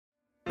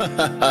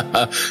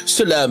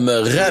Cela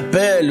me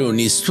rappelle une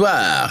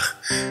histoire.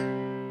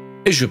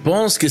 Et je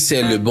pense que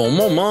c'est le bon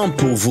moment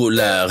pour vous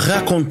la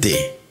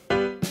raconter.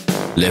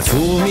 Les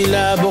fourmis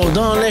labourent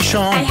dans les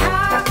champs.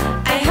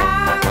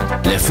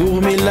 Les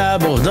fourmis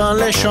labourent dans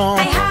les champs.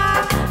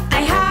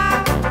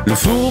 Les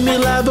fourmis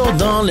labourent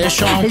dans les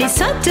champs. Les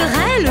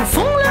sauterelles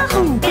font la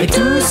roue. Et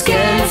tout ce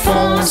qu'elles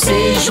font,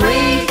 c'est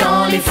jouer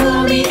quand les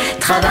fourmis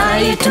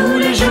travaillent tous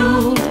les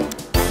jours.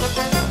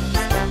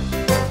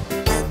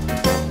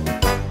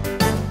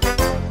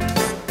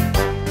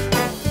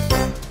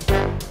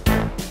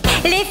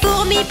 Les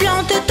fourmis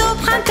plantent au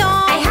printemps.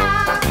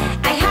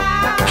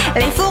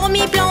 Les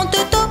fourmis plantent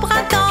au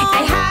printemps.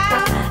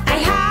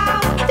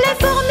 Les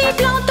fourmis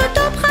plantent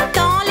au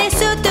printemps. Les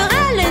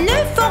sauterelles ne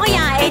font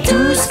rien. Et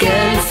tout ce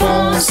qu'elles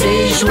font,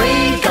 c'est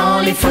jouer quand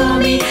les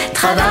fourmis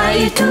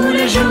travaillent tous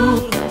les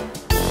jours.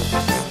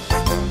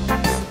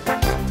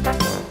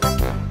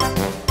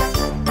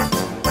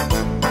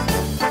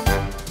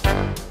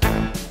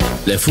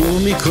 Les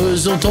fourmis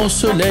creusent au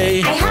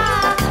soleil.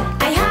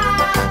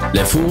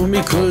 Les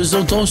fourmis creusent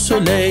au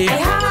soleil.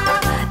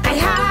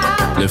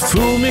 Les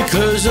fourmis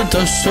creusent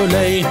au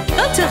soleil.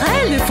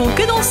 Sauterelles ne font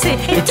que danser.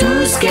 Et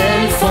tout ce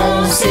qu'elles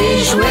font,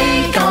 c'est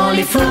jouer quand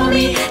les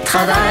fourmis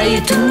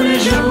travaillent tous les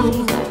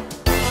jours.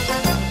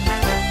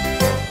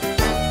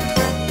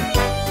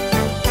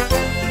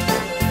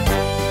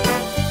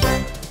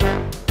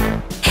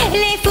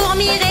 Les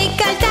fourmis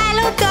récoltent à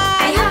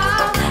l'automne.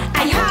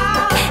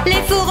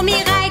 Les fourmis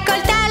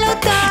récoltent à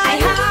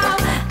l'automne.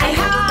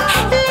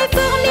 Les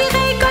fourmis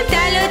récoltent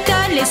à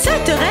l'automne. Les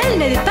sauterelles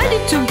n'aident pas du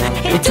tout.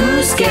 Et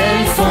tout ce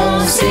qu'elles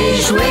font, c'est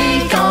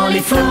jouer quand les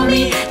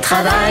fourmis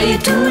travaillent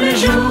tous les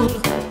jours.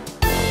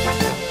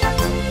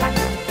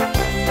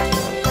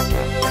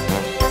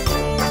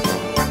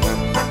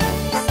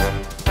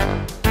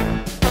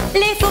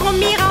 Les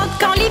fourmis rentrent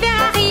quand l'hiver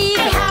arrive.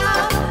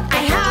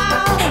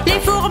 Les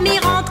fourmis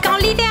rentrent quand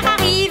l'hiver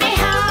arrive.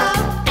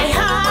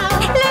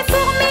 Les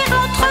fourmis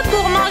rentrent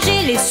pour manger.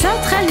 Les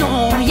sauterelles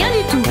n'auront rien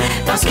du tout.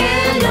 Parce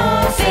qu'elles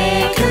n'ont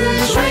fait que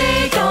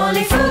jouer quand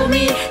les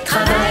fourmis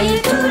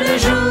travaillent tous les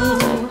jours.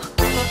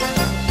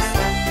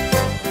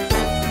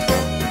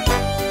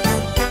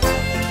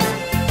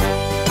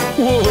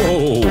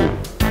 Oh!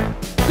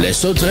 Les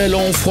sauterelles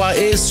ont froid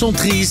et sont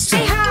tristes.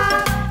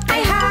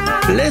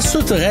 Les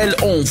sauterelles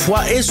ont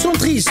froid et sont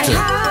tristes.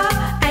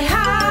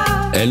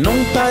 Elles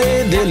n'ont pas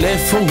aidé les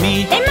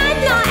fourmis. Et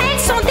maintenant elles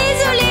sont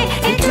désolées.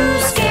 Et tout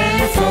ce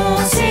qu'elles font,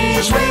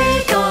 c'est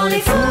jouer quand les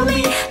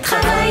fourmis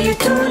travaillent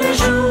tous les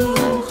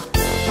jours.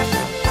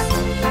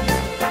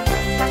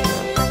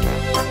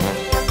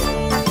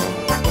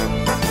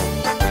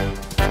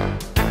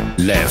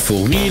 Les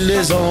fourmis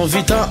les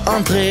invitent à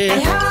entrer.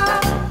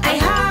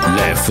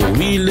 Les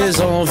fourmis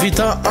les invitent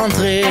à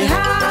entrer.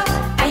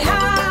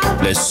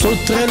 Les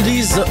sauterelles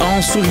disent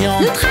en souriant: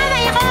 Nous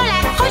travaillerons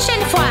la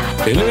prochaine fois.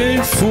 Et les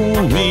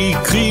fourmis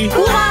crient: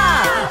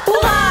 Hurrah!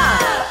 Hurrah!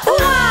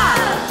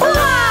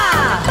 Hurrah!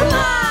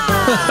 Hurrah!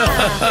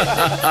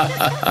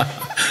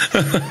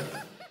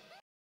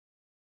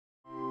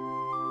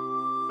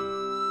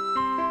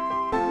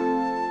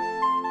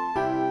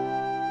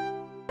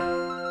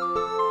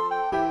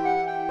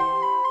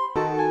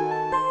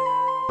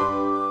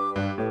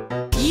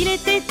 Il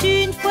était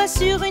une fois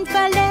sur une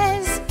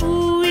falaise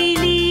où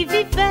il y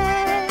vivait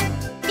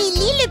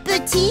Billy le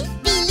petit,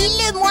 Billy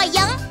le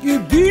moyen, Et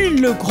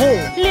Bill le gros.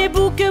 les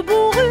boucs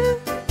bourrus.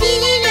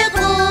 Billy le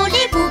gros,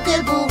 les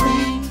boucs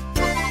bourrus.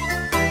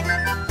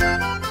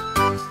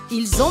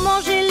 Ils ont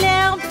mangé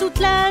l'herbe toute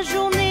la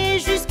journée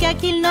jusqu'à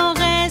qu'il n'en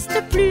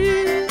reste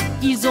plus.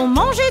 Ils ont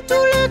mangé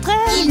tout le trait.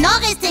 Il n'en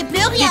restait plus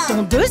Des rien.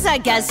 tondeuses à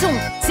gazon,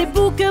 ces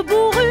boucs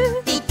bourrus.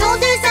 Des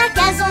tondeuses à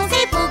gazon,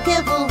 des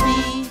boucs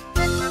bourrus.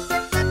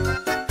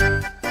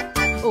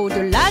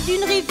 Au-delà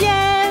d'une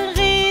rivière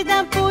et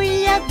d'un pot,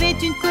 il y avait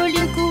une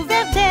colline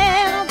couverte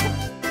d'herbe,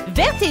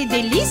 verte et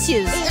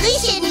délicieuse.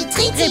 Riche et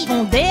nutritive.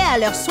 Répondez à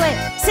leurs souhaits,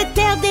 cette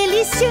terre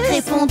délicieuse.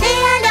 Répondez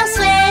à leurs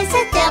souhaits,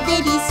 cette terre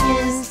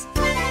délicieuse.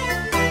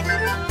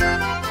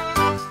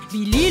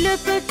 Billy le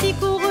petit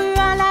courut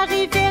à la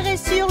rivière et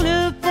sur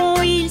le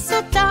pont il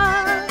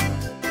sauta.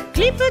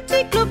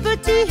 Clipeti,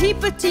 clopetis,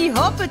 hippeti,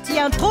 hoppeti,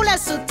 un troll a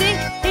sauté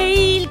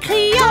et il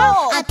cria.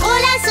 Un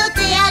troll a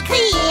sauté, a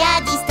crié,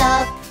 a dit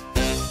stop.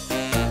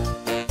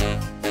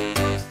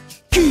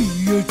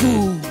 Qui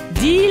êtes-vous?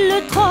 Dit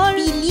le troll.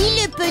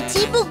 Billy le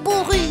petit bouc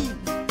bourru.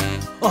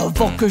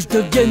 Avant que je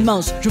devienne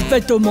mince, je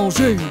vais te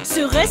manger.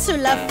 Serait-ce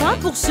la fin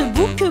pour ce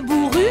bouc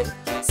bourru?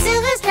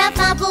 Serait-ce la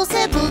fin pour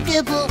ce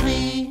bouc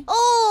bourru?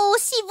 Oh,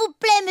 s'il vous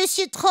plaît,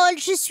 monsieur Troll,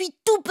 je suis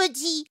tout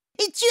petit.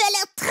 Et tu as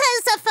l'air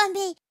très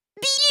affamé.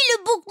 Billy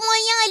le bouc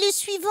moyen est le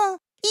suivant.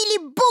 Il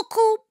est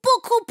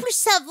beaucoup plus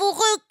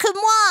savoureux que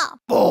moi.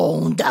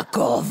 Bon,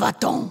 d'accord,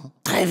 va-t'en.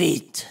 Très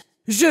vite.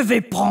 Je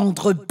vais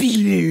prendre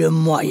Billy le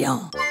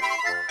moyen.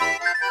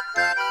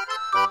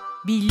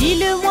 Billy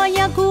le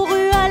moyen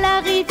courut à la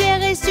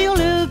rivière et sur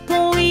le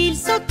pont il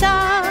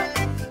sauta.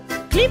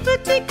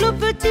 Clipeti,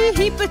 clopetis,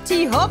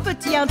 hippeti,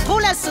 hoppeti, un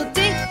troll a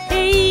sauté et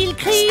et il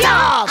crie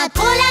Stop! Un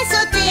troll a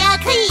sauté, a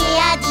crié,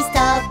 a dit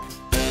stop.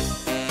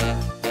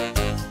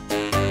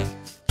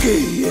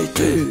 Qui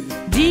es-tu?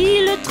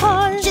 Dit le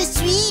troll. Je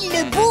suis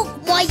le bouc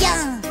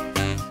moyen.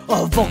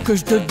 Avant que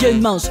je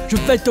devienne mince, je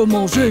vais te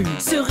manger.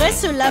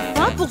 Serait-ce la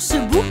fin pour ce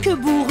bouc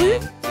bourru?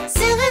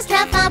 Serait-ce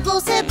la fin pour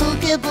ce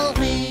bouc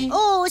bourru?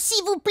 Oh,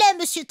 s'il vous plaît,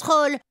 monsieur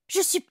Troll,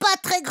 je suis pas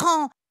très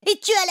grand et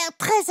tu as l'air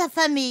très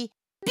affamé.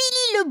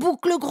 Billy le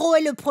bouc le gros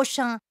est le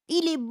prochain.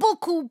 Il est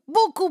beaucoup,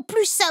 beaucoup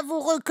plus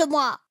savoureux que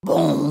moi.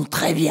 Bon,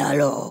 très bien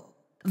alors.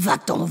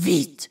 Va-t'en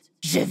vite.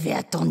 Je vais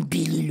attendre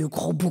Billy le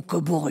gros bouc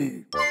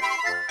bourru.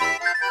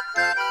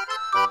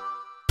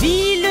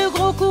 Billy le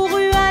gros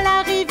courut à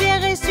la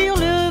rivière et sur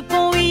le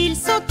pont il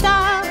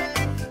sauta.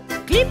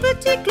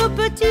 Clipeti,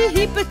 clopeti,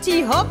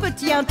 hippeti,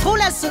 hoppeti, un troll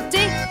a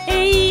sauté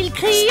et il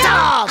cria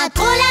Stop! Un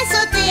troll a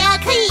sauté, a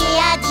crié,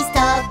 a dit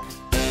stop.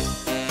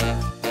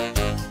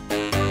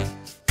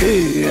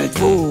 Qui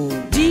êtes-vous?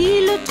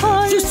 Dit le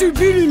troll. Je suis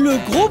Billy le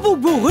gros bouc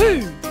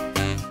bourru.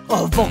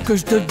 Avant que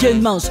je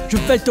devienne mince, je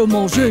vais te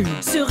manger.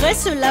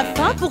 Serait-ce la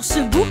fin pour ce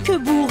bouc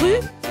bourru?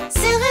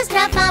 Serait-ce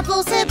la fin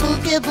pour ce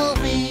bouc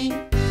bourru?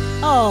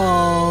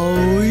 Ah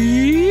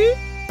oui?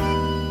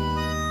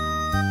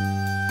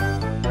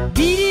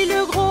 Billy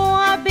le gros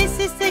a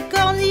baissé ses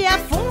cornes et a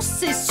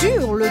foncé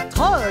sur le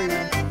troll.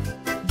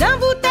 D'un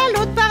bout à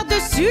l'autre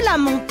par-dessus la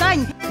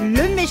montagne,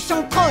 le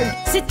méchant troll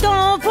s'est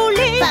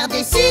envolé.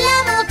 Par-dessus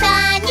la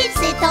montagne, il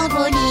s'est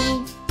envolé.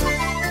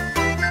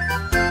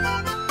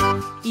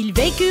 Ils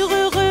vécurent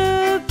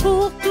heureux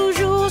pour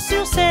toujours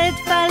sur cette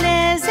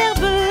falaise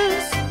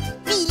herbeuse.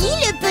 Billy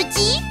le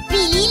petit,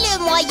 Billy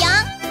le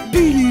moyen,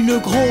 Billy le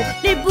gros.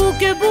 Les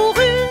boucs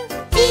bourrus.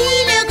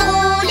 Billy le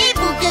gros, les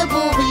boucs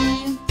bourrus.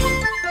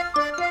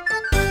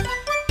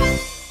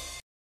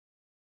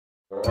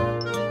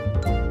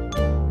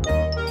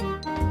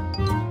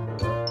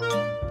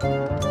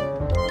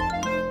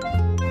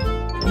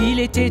 Il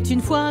était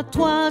une fois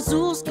 3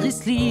 ours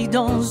grizzly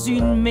dans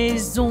une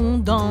maison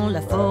dans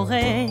la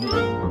forêt.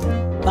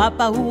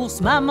 Papa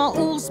ours, maman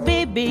ours,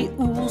 bébé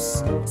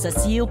ours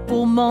s'assirent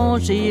pour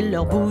manger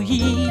leur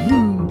bouillie.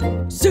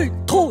 C'est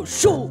trop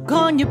chaud.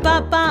 Cogne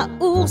papa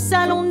ours,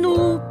 allons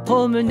nous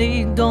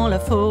promener dans la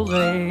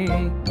forêt.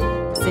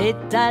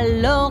 C'est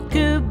alors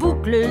que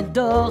Boucle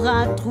d'Or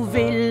a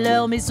trouvé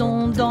leur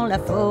maison dans la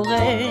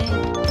forêt.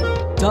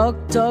 Toc,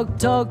 toc,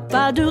 toc,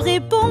 pas de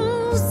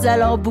réponse.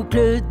 Alors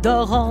Boucle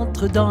d'Or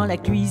entre dans la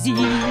cuisine.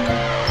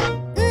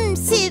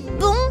 C'est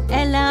bon.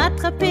 Elle a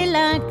attrapé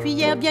la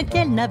cuillère bien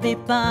qu'elle n'avait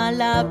pas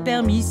la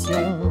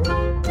permission.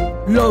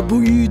 La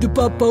bouillie de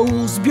papa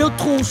ours bien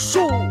trop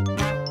chaud.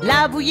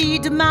 La bouillie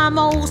de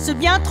maman ours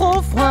bien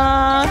trop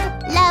froide.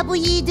 La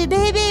bouillie de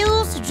bébé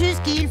ours,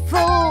 juste qu'il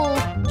faut.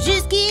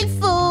 Juste qu'il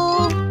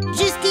faut.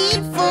 Juste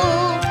qu'il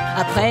faut.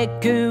 Après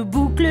que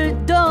Boucle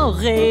d'Or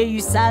ait eu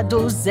sa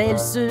dose, elle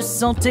se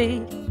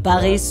sentait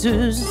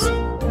paresseuse.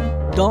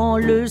 Dans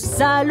le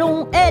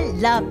salon,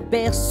 elle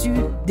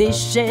aperçut des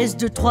chaises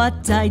de 3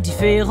 tailles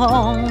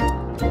différentes.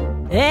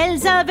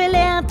 Elles avaient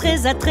l'air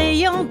très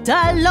attrayantes,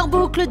 alors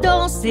Boucle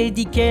d'Or s'est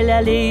dit qu'elle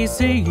allait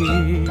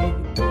essayer.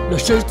 La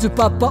chaise de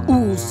papa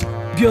ours,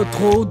 bien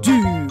trop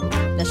dure.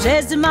 La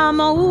chaise de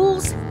maman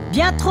ours,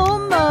 bien trop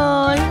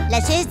molle. La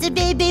chaise de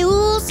bébé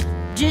ours,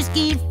 juste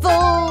qu'il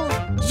faut.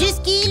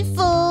 Juste qu'il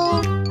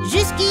faut.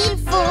 Juste qu'il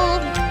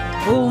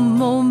faut. Au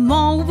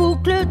moment où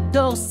Boucle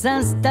d'Or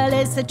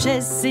s'installait, cette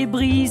chaise s'est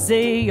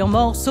brisée en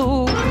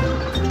morceaux.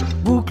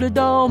 Boucle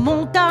d'Or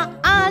monta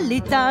à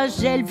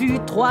l'étage, elle vit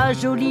 3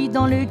 jolis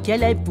dans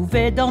lesquels elle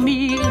pouvait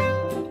dormir.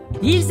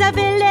 Ils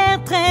avaient l'air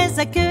très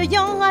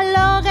accueillants,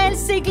 alors elle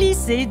s'est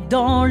glissée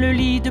dans le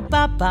lit de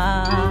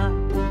papa.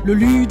 Le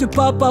lit de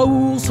papa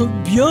ours,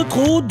 bien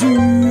trop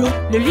dur.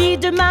 Le lit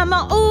de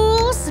maman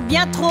ours,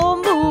 bien trop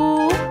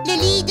mou.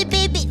 Le lit de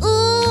bébé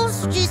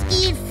ours, juste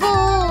qu'il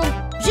faut.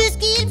 Juste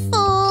qu'il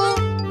faut.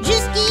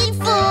 Juste qu'il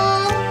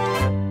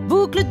faut.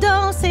 Boucle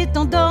d'Or s'est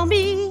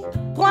endormie.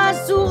 3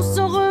 ours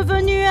sont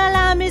revenus à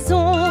la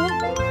maison.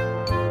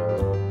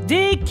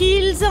 Dès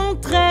qu'ils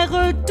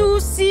entrèrent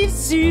tous, ils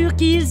surent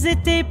qu'ils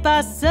étaient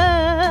pas seuls.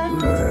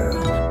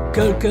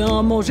 Quelqu'un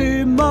a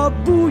mangé ma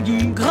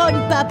bouillie.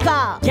 Grogne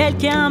papa.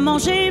 Quelqu'un a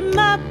mangé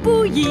ma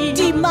bouillie.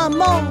 Dis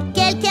maman.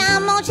 Quelqu'un a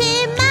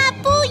mangé ma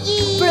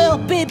bouillie. Pleure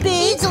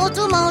bébé. Ils ont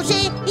tout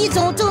mangé. Ils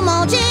ont tout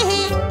mangé.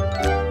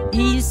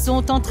 Ils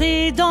sont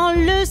entrés dans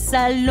le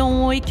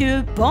salon et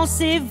que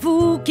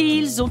pensez-vous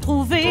qu'ils ont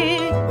trouvé?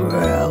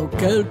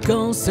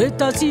 Quelqu'un s'est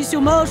assis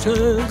sur ma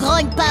chaise.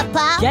 Grogne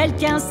papa.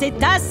 Quelqu'un s'est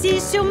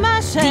assis sur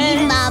ma chaise.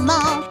 Dis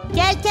maman.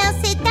 Quelqu'un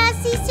s'est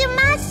assis sur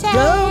ma chaise.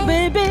 Pleure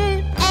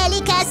bébé. Elle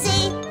est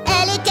cassée.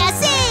 Elle est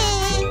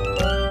cassée.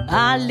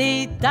 À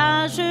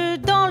l'étage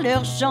dans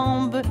leur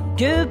chambre,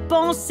 que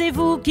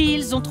pensez-vous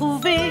qu'ils ont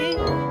trouvé?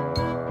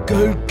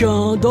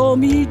 Quelqu'un a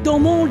dormi dans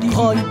mon lit.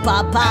 Grogne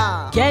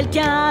papa.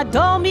 Quelqu'un a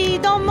dormi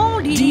dans mon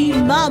lit. Dis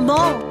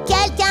maman.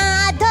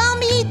 Quelqu'un a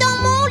dormi dans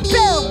mon lit.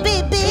 Pleure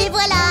bébé. Et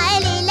voilà,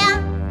 elle est là.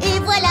 Et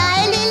voilà,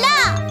 elle est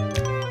là.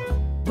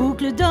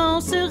 Boucle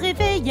d'or se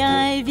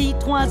réveilla et vit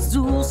 3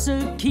 ours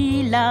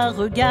qui la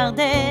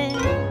regardaient.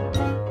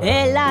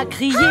 Elle a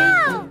crié,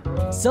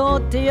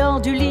 sauté hors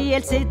du lit,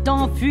 elle s'est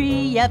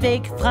enfuie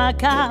avec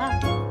fracas.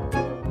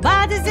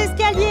 Bas des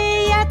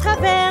escaliers à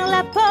travers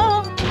la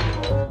porte,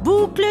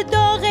 Boucle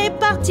d'or est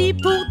partie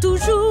pour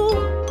toujours.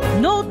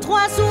 Nos 3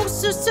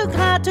 ours se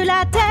grattent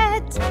la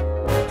tête,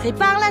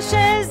 préparent la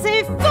chaise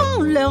et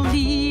font leur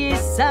lit et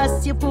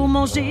s'assirent pour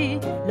manger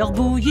leur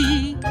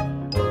bouillie.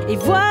 Et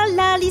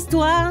voilà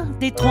l'histoire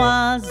des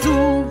 3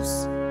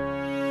 ours.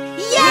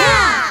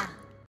 Yeah!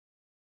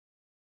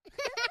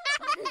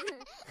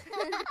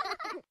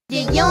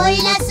 Le lion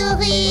et la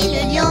souris,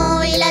 le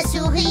lion et la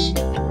souris.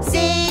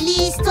 C'est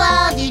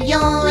l'histoire du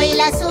lion et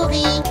la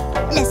souris.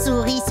 La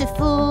souris se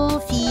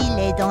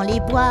faufilait dans les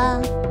bois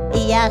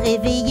et a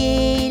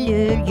réveillé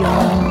le lion.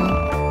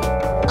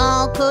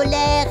 En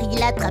colère,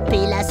 il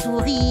attrapait la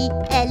souris.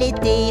 Elle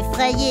était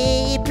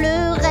effrayée et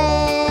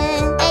pleurait.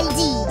 Elle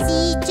dit,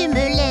 si tu me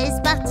laisses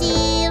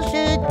partir,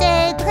 je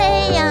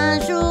t'aiderai un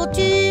jour,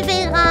 tu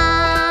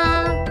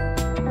verras.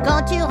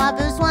 Quand tu auras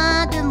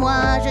besoin de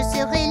moi, je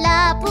serai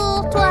là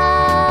pour toi.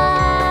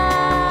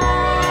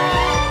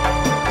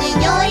 Le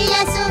lion et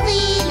la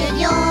souris, le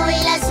lion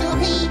et la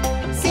souris.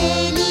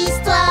 C'est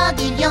l'histoire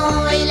du lion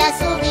et la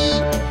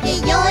souris. Le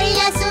lion et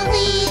la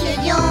souris, le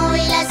lion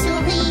et la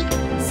souris.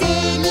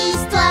 C'est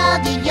l'histoire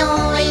du lion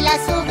et la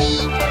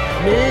souris.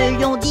 Le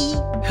lion dit,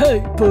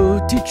 Hey,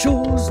 petite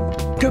chose,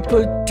 que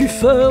peux-tu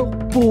faire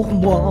pour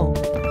moi?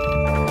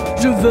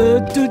 Je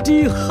vais te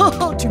dire,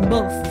 haha, tu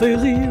m'as fait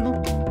rire,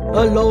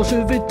 alors je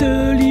vais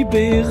te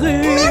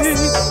libérer.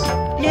 merci.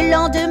 Le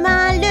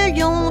lendemain, le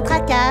lion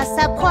traqua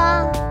sa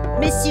proie,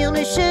 mais sur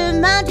le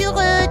chemin du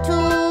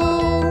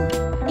retour,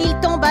 il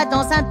tomba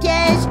dans un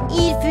piège,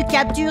 il fut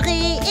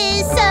capturé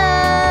et seul.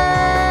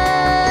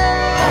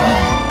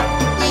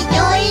 Le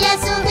lion et la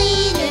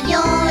souris, le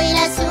lion et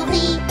la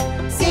souris.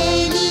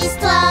 C'est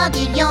l'histoire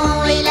du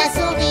lion et la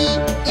souris.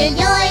 Le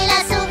lion et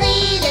la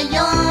souris, le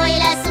lion et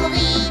la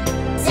souris.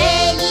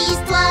 C'est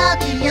l'histoire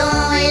du lion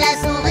et la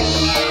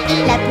souris.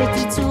 La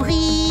petite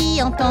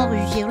souris entend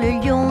rugir le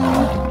lion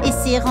et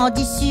s'est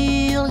rendue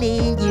sur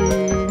les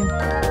lieux.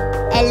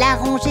 Elle a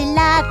rongé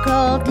la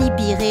corde,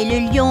 libéré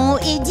le lion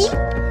et dit,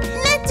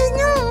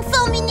 maintenant on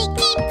forme une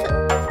équipe.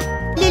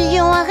 Le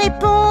lion a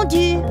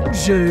répondu,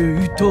 J'ai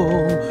eu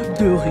tort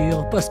de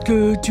rire parce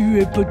que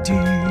tu es petit.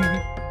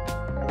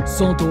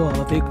 Sans toi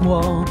avec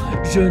moi,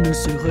 je ne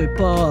serais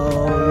pas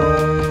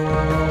là.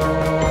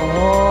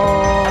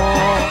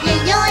 le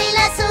lion et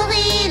la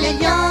souris, le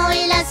lion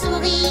et la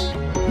souris.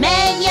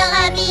 Meilleur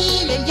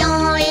ami, le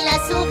lion et la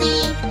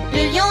souris.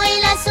 Le lion et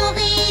la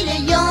souris, le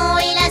lion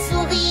et la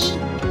souris.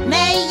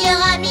 Meilleur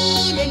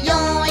ami, le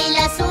lion et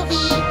la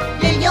souris.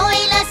 Le lion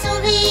et la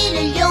souris,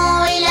 le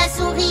lion et la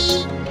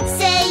souris.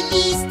 C'est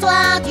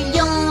l'histoire du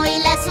lion et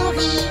la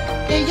souris.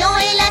 Le lion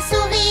et la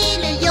souris,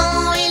 le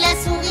lion et la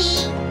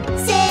souris.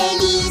 C'est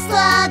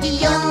l'histoire du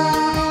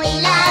lion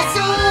et la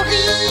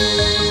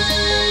souris.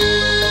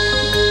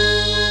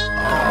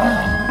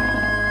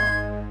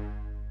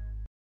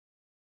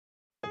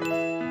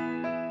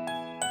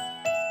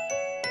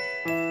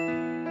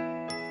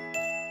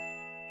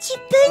 Tu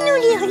peux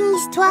nous lire une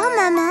histoire,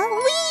 maman?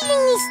 Oui,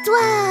 une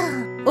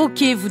histoire.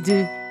 Ok, vous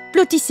deux,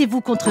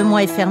 blottissez-vous contre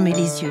moi et fermez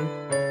les yeux.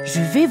 Je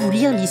vais vous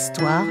lire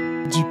l'histoire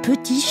du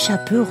petit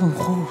chaperon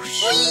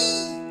rouge.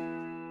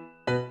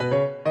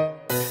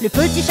 Le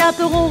petit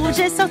chaperon rouge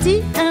est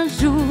sorti un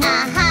jour.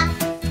 Ah ah,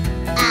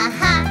 ah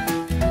ah,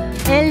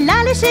 Elle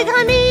allait chez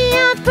Granny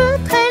un peu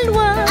très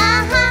loin.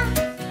 ah ah,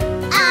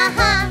 ah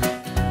ah.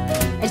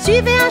 Elle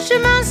suivait un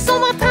chemin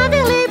sombre à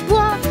travers les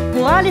bois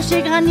pour aller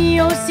chez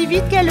Granny aussi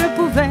vite qu'elle le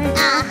pouvait.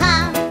 Ah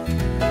ah,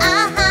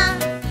 ah ah,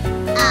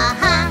 ah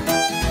ah.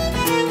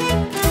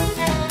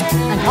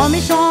 Un grand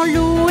méchant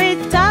loup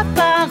est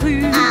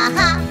apparu. Ah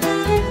ah,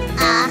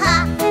 ah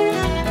ah,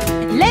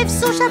 Lève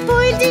son chapeau,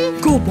 il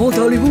dit. Comment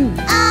allez-vous?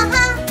 ah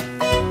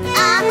ah,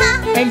 ah ah.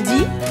 Elle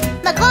dit.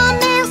 Ma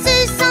grand-mère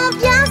se sent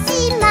bien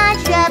si mal.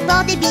 Je lui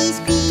apporte des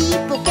biscuits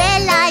pour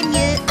qu'elle aille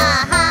mieux.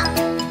 Ah ah,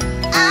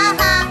 ah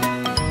ah,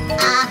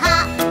 ah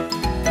ah.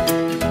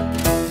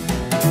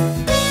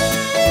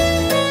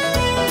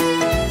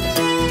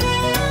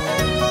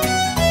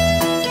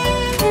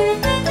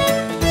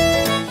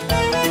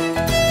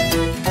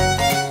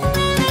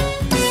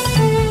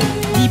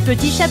 Dis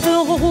petit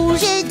chaperon rouge.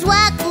 Je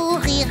dois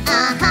courir.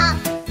 Ah ah,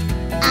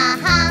 ah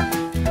ah.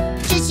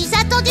 Je suis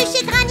attendue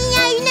chez Granny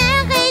à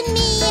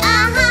 1h30. Ah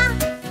ah,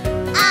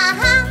 ah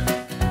ah.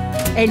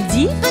 Elle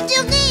dit. Peux-tu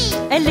venir?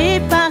 Elle est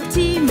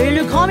partie, mais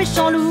le grand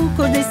méchant loup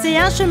connaissait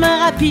un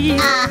chemin rapide.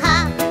 Ah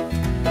ah,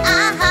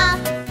 ah ah,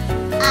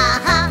 ah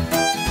ah.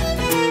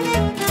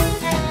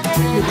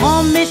 Le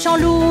grand méchant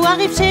loup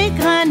arrive chez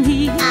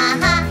Granny. Ah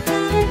ah,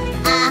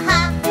 ah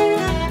ah.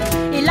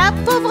 Et la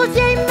pauvre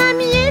vieille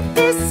mamie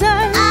était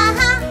seule. Ah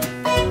ah,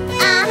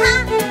 ah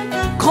ah.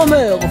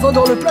 Grand-mère, va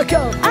dans le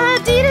placard. A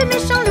dit le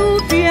méchant loup,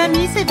 puis a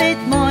mis ses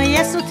vêtements et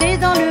a sauté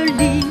dans le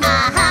lit.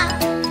 Ah ah,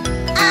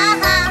 ah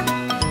ah,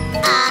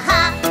 ah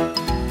ah.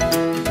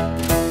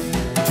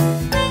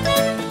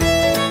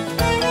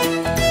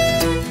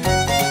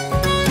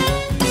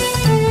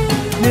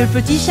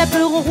 petit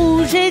chaperon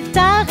rouge est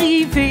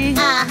arrivé.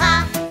 Ah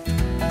ah,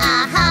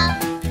 ah ah.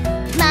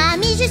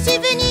 Mamie, je suis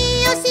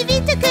venue aussi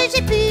vite que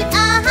j'ai pu.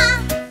 Ah ah,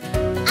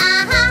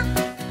 ah ah.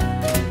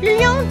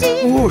 Lui ont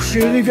dit: Oh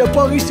chérie, viens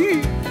par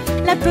ici.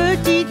 la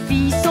petite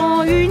fille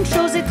sent une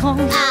chose étrange.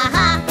 Ah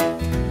ah,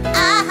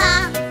 ah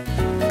ah,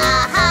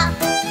 ah ah.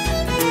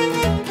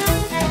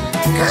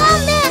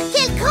 Grand-mère,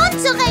 quelles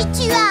grandes oreilles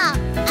tu as.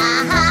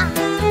 Ah ah,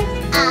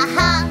 ah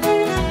ah.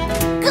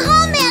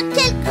 Grand-mère,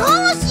 quels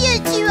grands yeux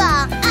tu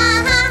as.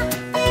 Ah ah,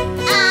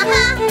 ah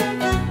ah.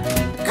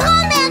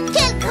 Grand-mère,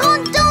 quelles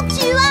grandes dents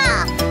tu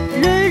as.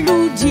 Le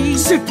loup dit: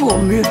 C'est pour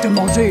mieux te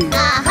manger.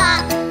 Ah ah,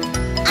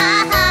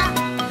 ah ah,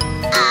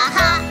 ah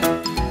ah.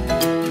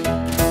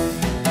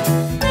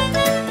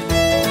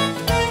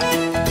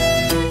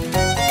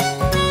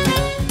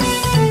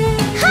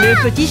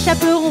 le petit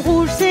chaperon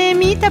rouge s'est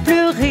mis à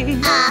pleurer.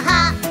 Ah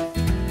ah,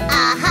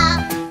 ah ah.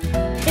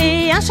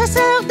 Et un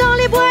chasseur dans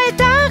les bois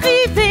est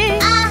arrivé.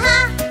 Ah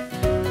ah,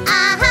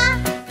 ah ah.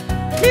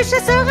 Le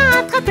chasseur a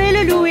attrapé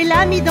le loup et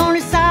l'a mis dans le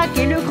sac.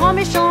 Et le grand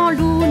méchant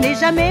loup n'est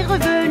jamais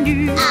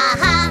revenu. Ah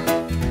ah,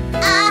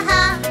 ah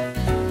ah,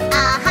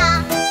 ah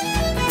ah.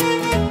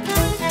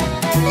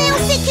 Mais en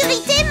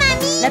sécurité,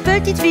 mamie. La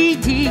petite fille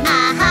dit: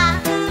 Ah ah,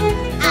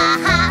 ah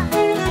ah.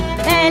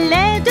 elle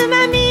aide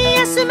mamie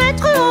à se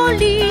mettre au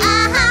lit.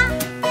 Ah ah,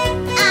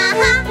 ah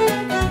ah.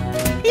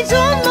 Ils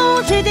ont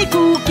mangé des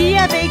cookies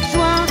avec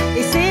joie